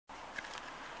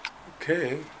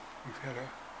Okay, we've had a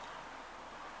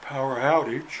power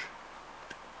outage.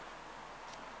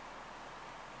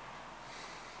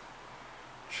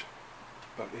 It's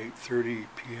about 8:30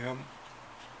 p.m.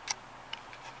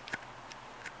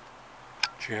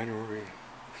 January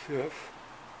 5th.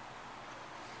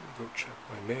 I'll go check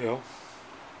my mail.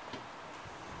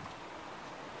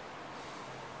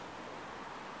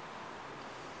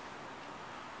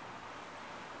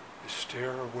 The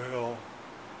stairwell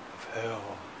of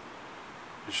hell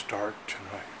is dark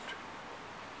tonight.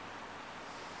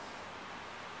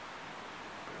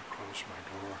 Better close my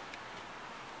door.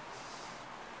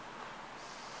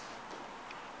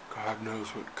 God knows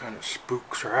what kind of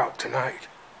spooks are out tonight.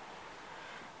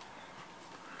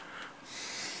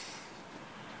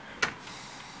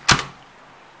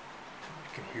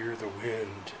 You can hear the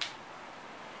wind.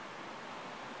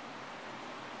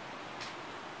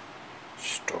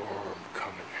 Storm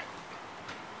coming.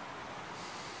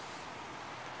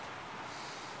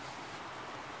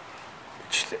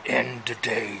 It's the end of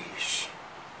days.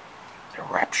 The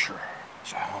rapture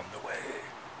is on the way.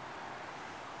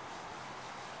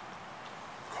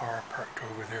 Car parked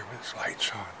over there with its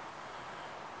lights on,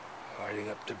 lighting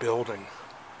up the building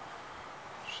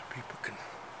so people can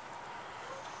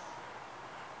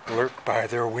lurk by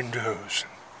their windows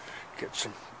and get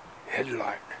some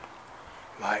headlight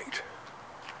light.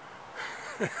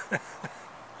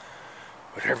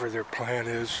 Whatever their plan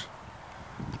is,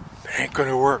 it ain't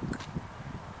gonna work.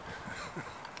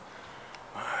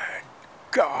 My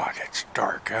God, it's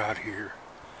dark out here.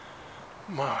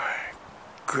 My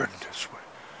goodness,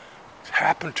 what's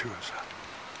happened to us?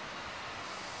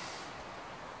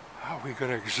 How are we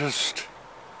gonna exist?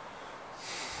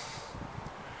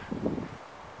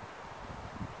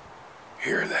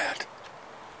 Hear that?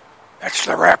 That's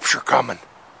the rapture coming.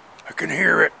 I can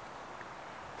hear it.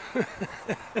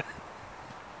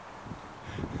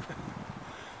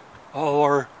 All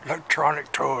our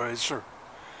electronic toys,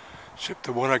 except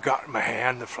the one I got in my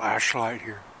hand, the flashlight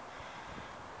here,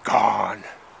 gone.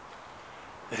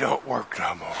 They don't work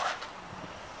no more.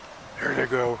 There they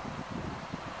go.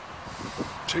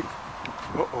 Take,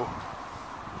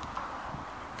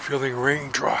 feeling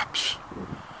raindrops.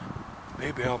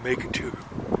 Maybe I'll make it to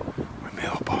my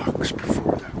mailbox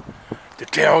before the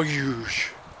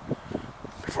deluge.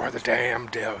 Before the damn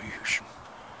deluge.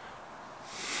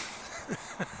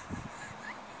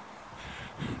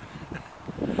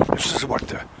 This is what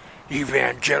the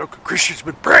evangelical Christians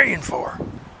been praying for.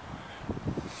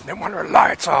 They want our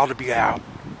lights all to be out.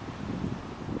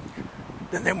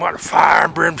 Then they want fire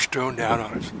and brimstone down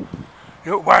on us.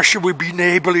 You know, why should we be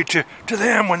neighborly to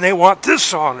them when they want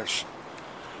this on us?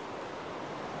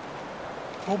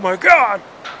 Oh my God!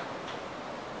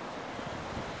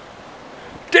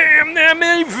 Damn them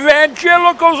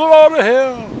evangelicals a lot of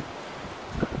hell!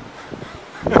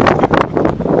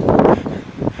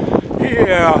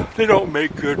 Yeah, they don't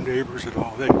make good neighbors at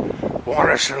all. They want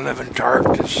us to live in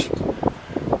darkness,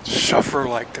 suffer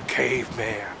like the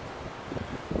caveman.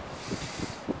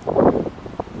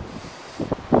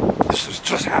 This is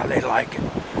just how they like it.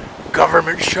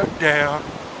 Government shut down,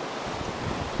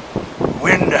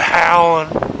 wind howling,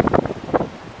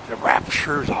 the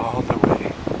rapture's on the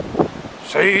way.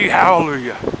 Say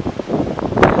hallelujah.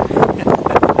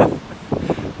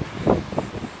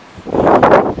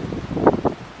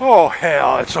 Oh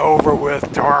hell, it's over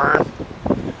with, darn.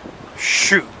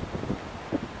 Shoot.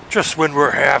 Just when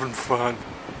we're having fun.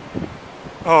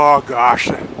 Oh gosh,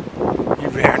 the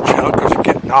evangelicals are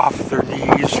getting off their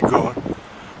knees going,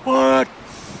 what?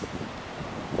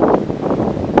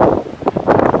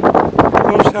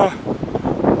 Those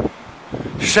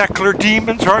secular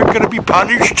demons aren't going to be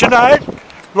punished tonight?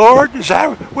 Lord, is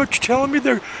that what you're telling me?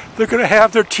 They're going to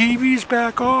have their TVs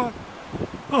back on?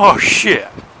 Oh shit.